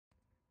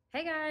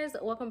Hey guys,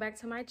 welcome back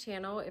to my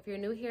channel. If you're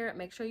new here,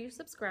 make sure you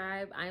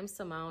subscribe. I am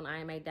Simone. I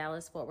am a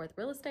Dallas-Fort Worth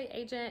real estate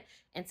agent,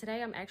 and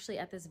today I'm actually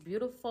at this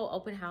beautiful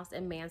open house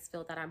in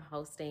Mansfield that I'm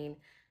hosting.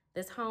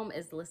 This home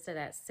is listed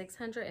at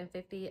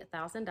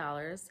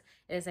 $650,000.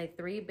 It is a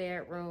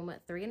 3-bedroom,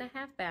 3.5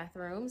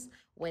 bathrooms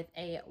with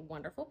a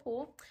wonderful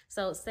pool.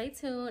 So stay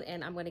tuned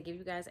and I'm going to give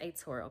you guys a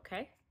tour,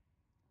 okay?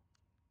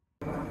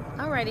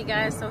 Alrighty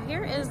guys, so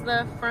here is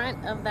the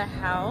front of the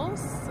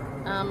house.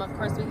 Of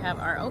course, we have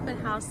our open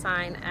house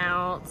sign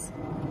out.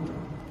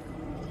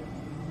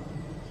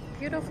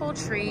 Beautiful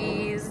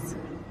trees.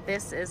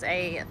 This is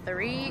a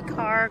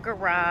 3-car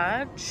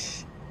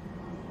garage.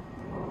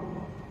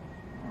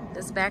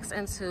 This backs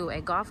into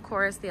a golf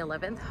course, the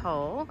 11th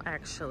hole,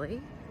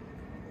 actually.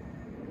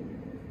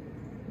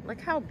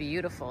 Look how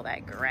beautiful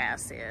that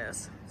grass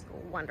is. It's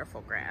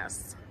wonderful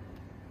grass.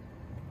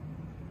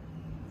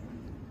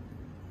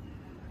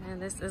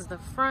 And this is the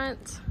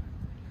front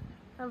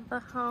of the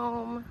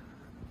home.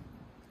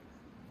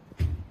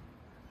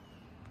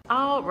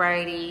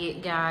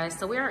 Alrighty guys,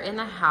 so we are in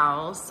the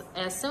house.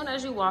 As soon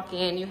as you walk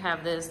in, you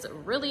have this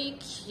really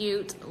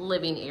cute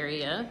living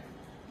area.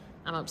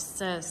 I'm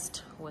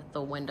obsessed with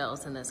the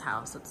windows in this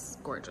house. It's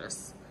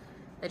gorgeous.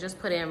 They just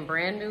put in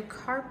brand new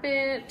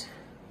carpet.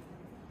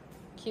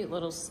 Cute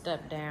little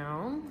step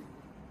down.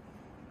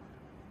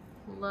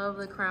 Love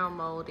the crown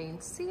molding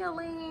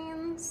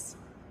ceilings.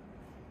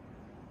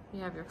 You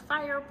have your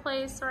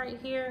fireplace right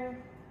here.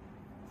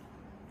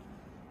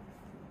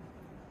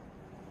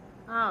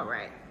 All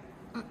right.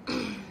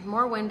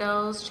 More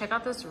windows. Check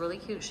out this really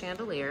cute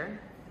chandelier.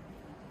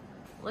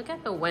 Look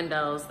at the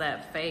windows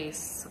that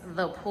face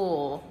the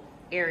pool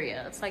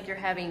area. It's like you're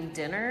having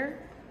dinner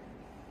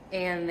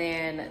and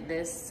then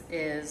this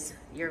is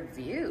your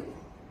view.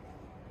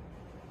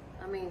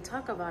 I mean,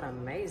 talk about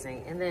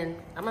amazing. And then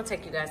I'm gonna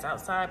take you guys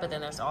outside, but then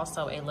there's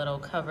also a little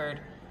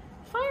covered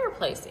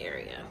fireplace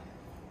area.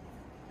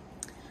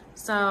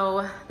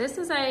 So this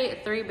is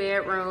a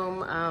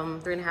 3-bedroom,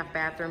 3.5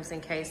 bathrooms, in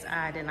case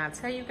I did not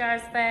tell you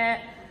guys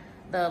that.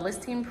 The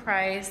listing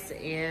price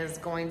is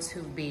going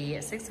to be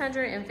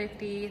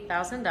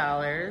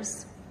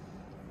 $650,000.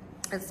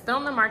 It's been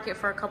on the market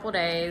for a couple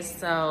days,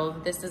 so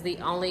this is the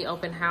only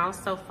open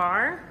house so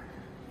far.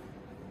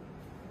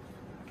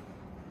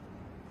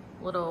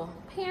 Little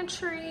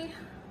pantry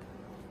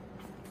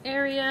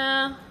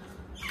area.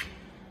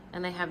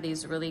 And they have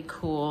these really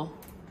cool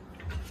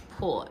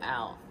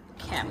pull-out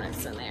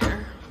cabinets in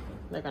there.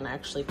 They're gonna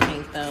actually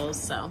paint those,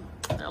 so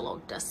they're a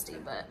little dusty,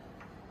 but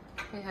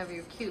you have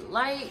your cute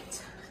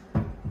light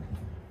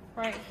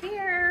right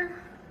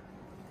here.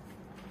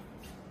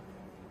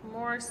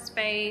 More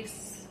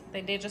space.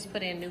 They did just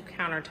put in new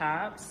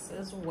countertops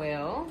as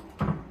well,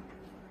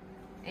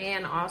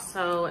 and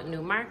also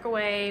new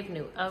microwave,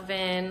 new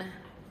oven.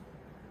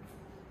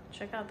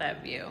 Check out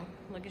that view.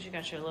 Look at you,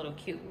 got your little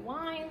cute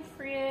wine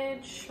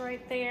fridge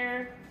right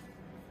there.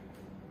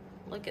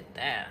 Look at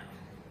that.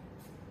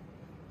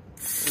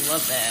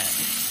 Love that.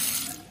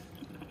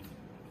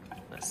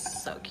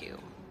 That's so cute.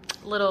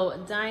 Little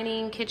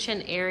dining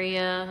kitchen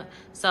area.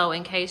 So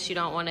in case you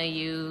don't want to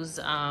use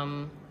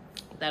that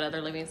other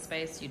living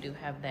space, you do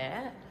have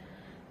that.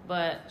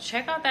 But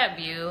check out that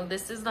view.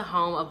 This is the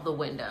home of the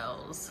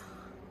windows.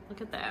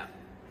 Look at that.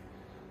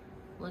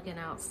 Looking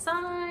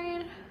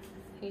outside,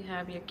 you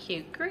have your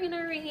cute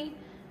greenery.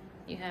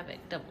 You have a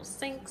double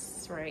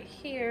sinks right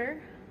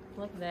here.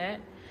 Look at that.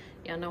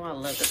 Y'all know I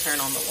love to turn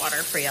on the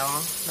water for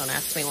y'all. Don't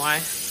ask me why.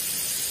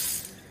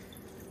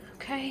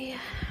 Okay.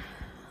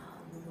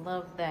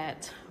 Love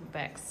that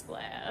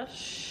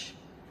backsplash.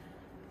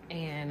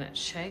 And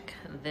check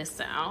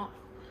this out.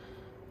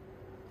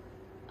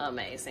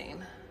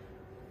 Amazing.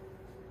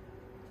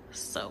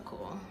 So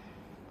cool.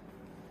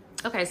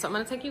 Okay, so I'm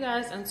gonna take you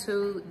guys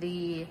into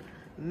the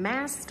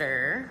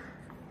master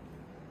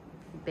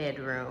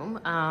bedroom.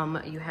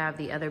 You have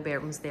the other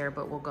bedrooms there,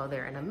 but we'll go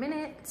there in a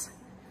minute.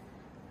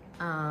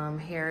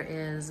 Here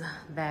is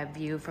that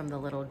view from the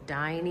little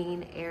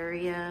dining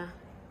area.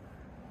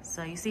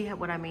 So you see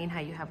what I mean, how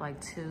you have like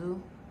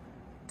 2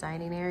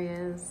 dining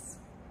areas,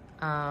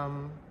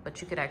 but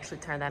you could actually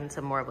turn that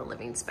into more of a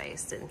living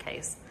space in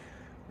case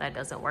that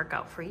doesn't work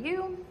out for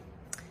you.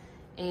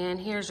 And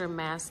here's your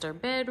master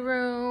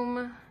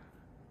bedroom.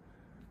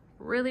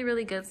 Really,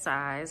 really good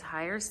size,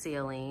 higher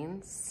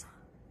ceilings.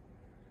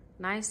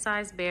 Nice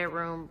size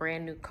bedroom,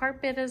 brand new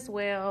carpet as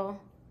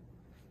well.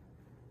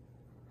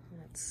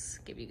 Let's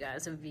give you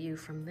guys a view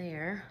from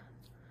there.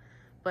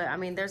 But I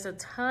mean, there's a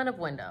ton of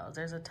windows.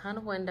 There's a ton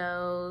of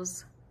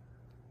windows.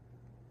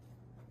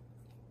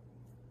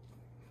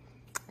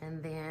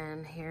 And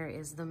then here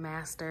is the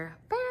master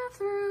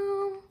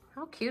bathroom.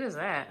 How cute is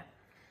that?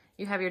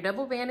 You have your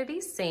double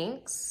vanity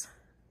sinks.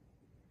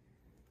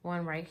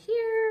 One right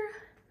here.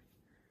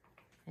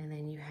 And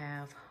then you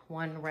have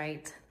one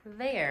right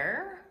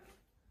there.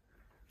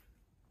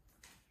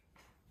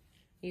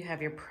 You have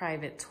your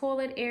private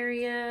toilet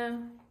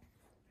area.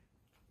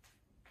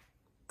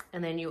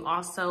 And then you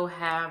also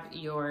have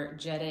your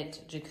jetted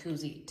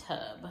jacuzzi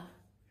tub.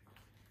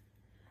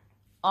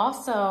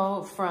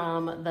 Also,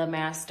 from the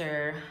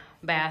master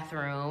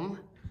bathroom,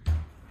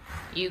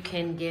 you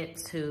can get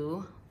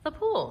to the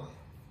pool.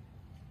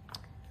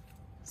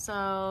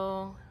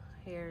 So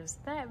here's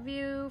that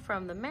view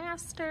from the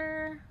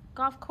master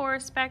golf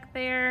course back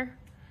there.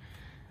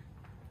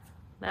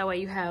 That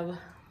way you have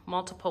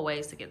multiple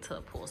ways to get to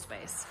the pool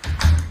space.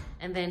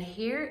 And then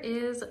here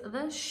is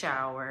the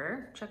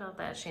shower. Check out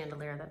that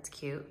chandelier, that's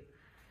cute.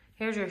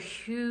 Here's your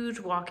huge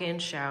walk-in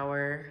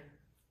shower,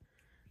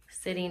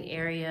 sitting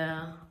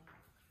area,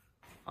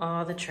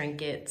 all the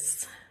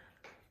trinkets.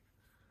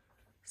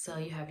 So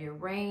you have your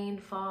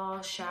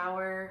rainfall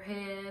shower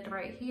head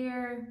right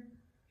here.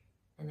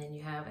 And then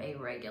you have a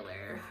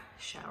regular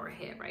shower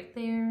head right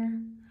there.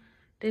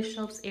 Dish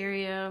soaps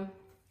area.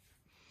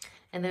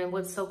 And then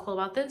what's so cool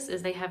about this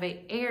is they have an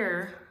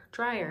air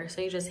dryer.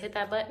 So you just hit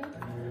that button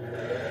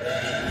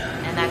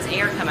and that's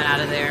air coming out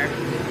of there,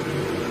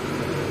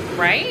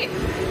 right?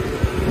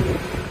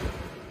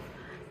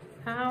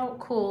 How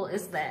cool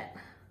is that?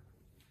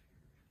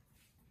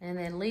 And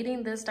then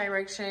leading this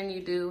direction, you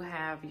do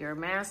have your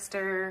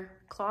master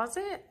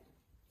closet.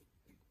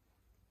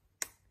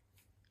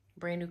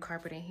 Brand new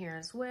carpet in here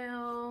as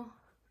well.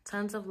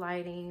 Tons of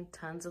lighting,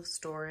 tons of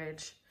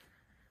storage.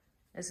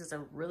 This is a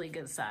really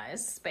good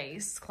size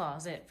space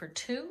closet for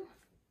two.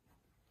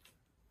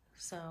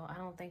 So I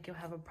don't think you'll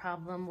have a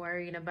problem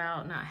worrying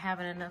about not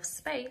having enough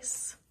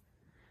space.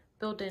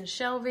 Built-in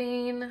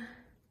shelving,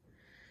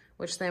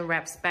 which then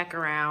wraps back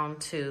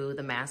around to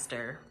the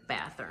master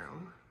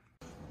bathroom.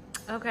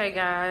 Okay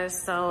guys,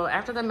 so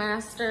after the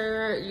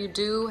master, you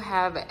do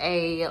have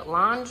a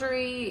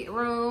laundry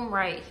room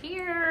right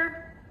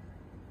here.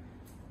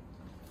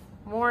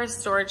 More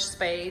storage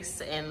space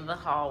in the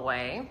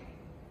hallway.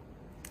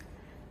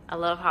 I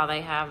love how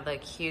they have the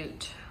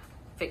cute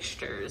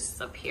fixtures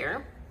up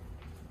here.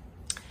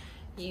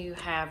 You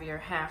have your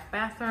half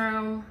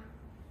bathroom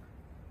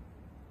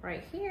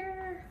right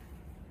here.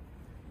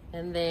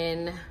 And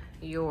then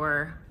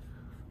your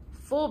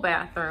full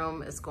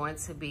bathroom is going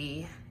to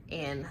be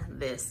in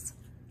this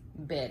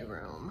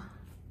bedroom.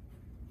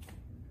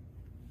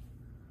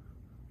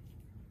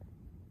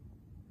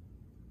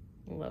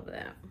 Love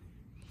that.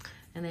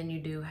 And then you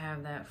do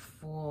have that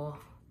full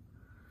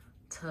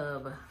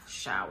tub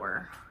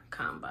shower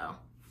combo.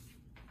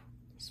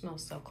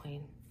 Smells so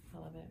clean. I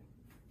love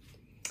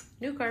it.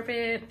 New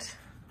carpet,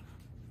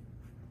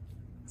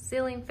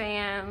 ceiling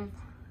fan,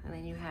 and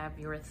then you have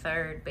your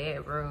third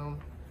bedroom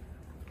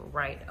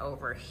right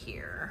over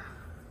here,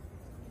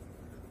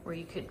 where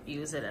you could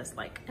use it as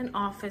like an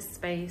office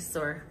space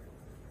or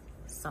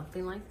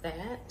something like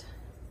that.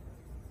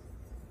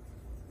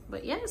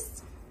 But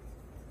yes,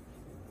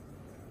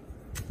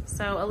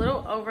 so a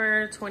little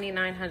over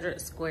 2,900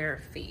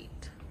 square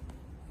feet.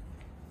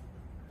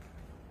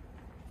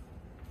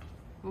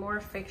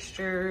 More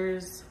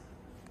fixtures,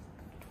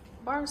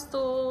 bar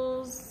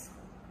stools.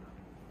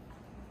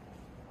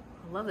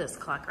 I love this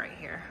clock right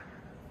here.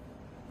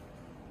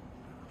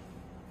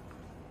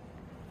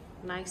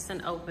 Nice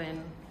and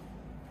open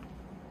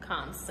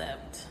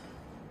concept.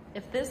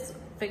 If this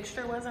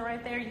fixture wasn't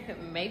right there, you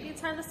could maybe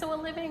turn this to a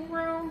living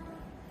room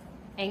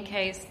in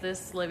case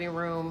this living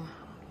room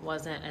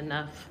wasn't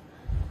enough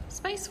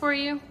space for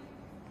you.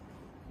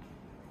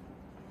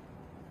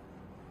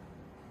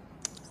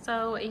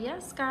 So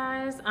yes,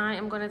 guys, I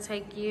am gonna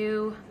take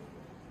you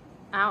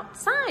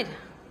outside.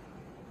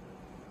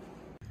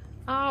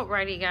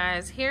 Alrighty,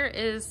 guys, here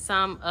is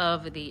some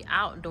of the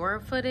outdoor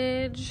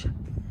footage.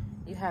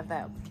 You have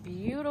that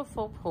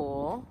beautiful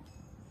pool.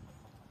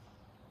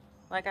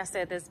 Like I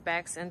said, this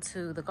backs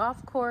into the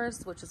golf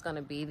course, which is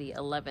gonna be the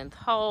 11th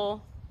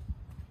hole.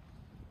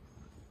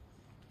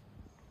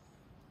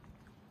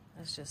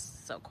 It's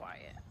just so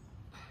quiet.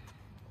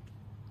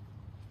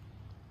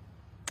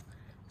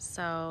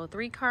 So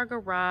 3-car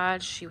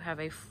garage, you have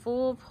a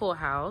full pool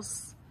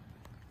house.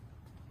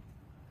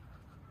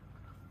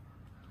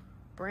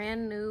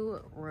 Brand new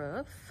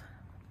roof.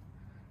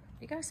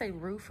 You guys say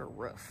roof or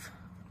roof?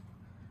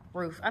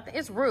 Roof, I think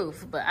it's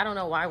roof, but I don't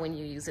know why when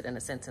you use it in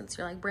a sentence,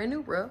 you're like brand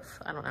new roof,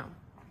 I don't know.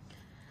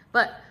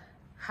 But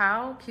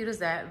how cute is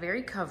that?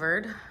 Very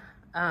covered,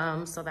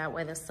 so that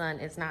way the sun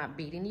is not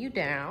beating you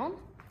down.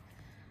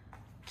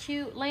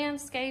 Cute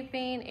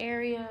landscaping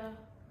area.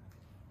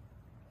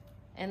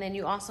 And then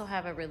you also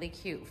have a really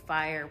cute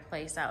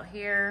fireplace out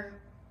here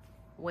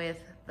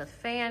with the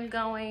fan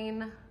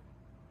going.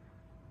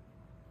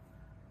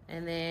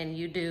 And then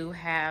you do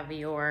have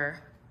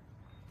your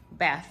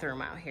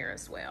bathroom out here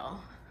as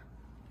well.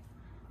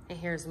 And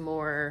here's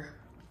more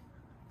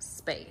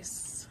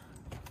space.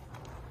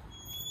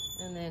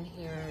 And then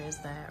here is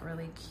that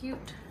really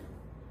cute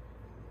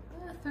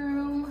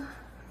bathroom.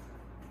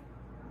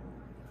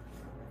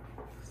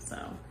 So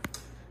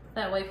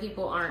that way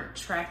people aren't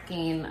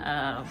tracking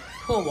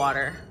pool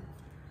water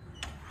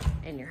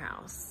in your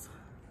house.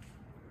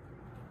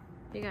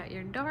 You got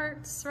your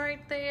darts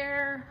right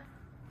there.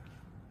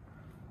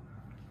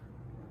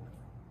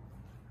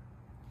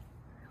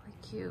 Really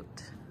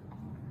cute.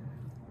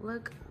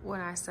 Look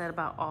what I said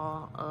about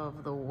all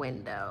of the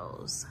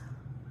windows.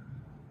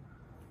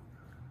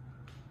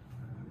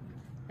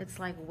 It's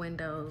like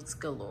windows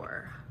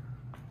galore.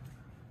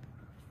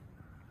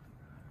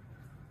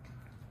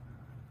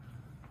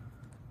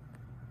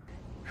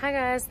 Hi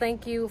guys,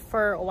 thank you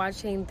for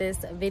watching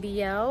this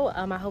video.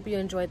 I hope you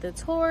enjoyed the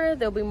tour.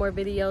 There'll be more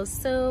videos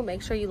soon.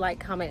 Make sure you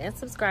like, comment, and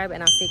subscribe,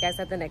 and I'll see you guys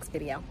at the next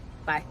video.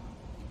 Bye.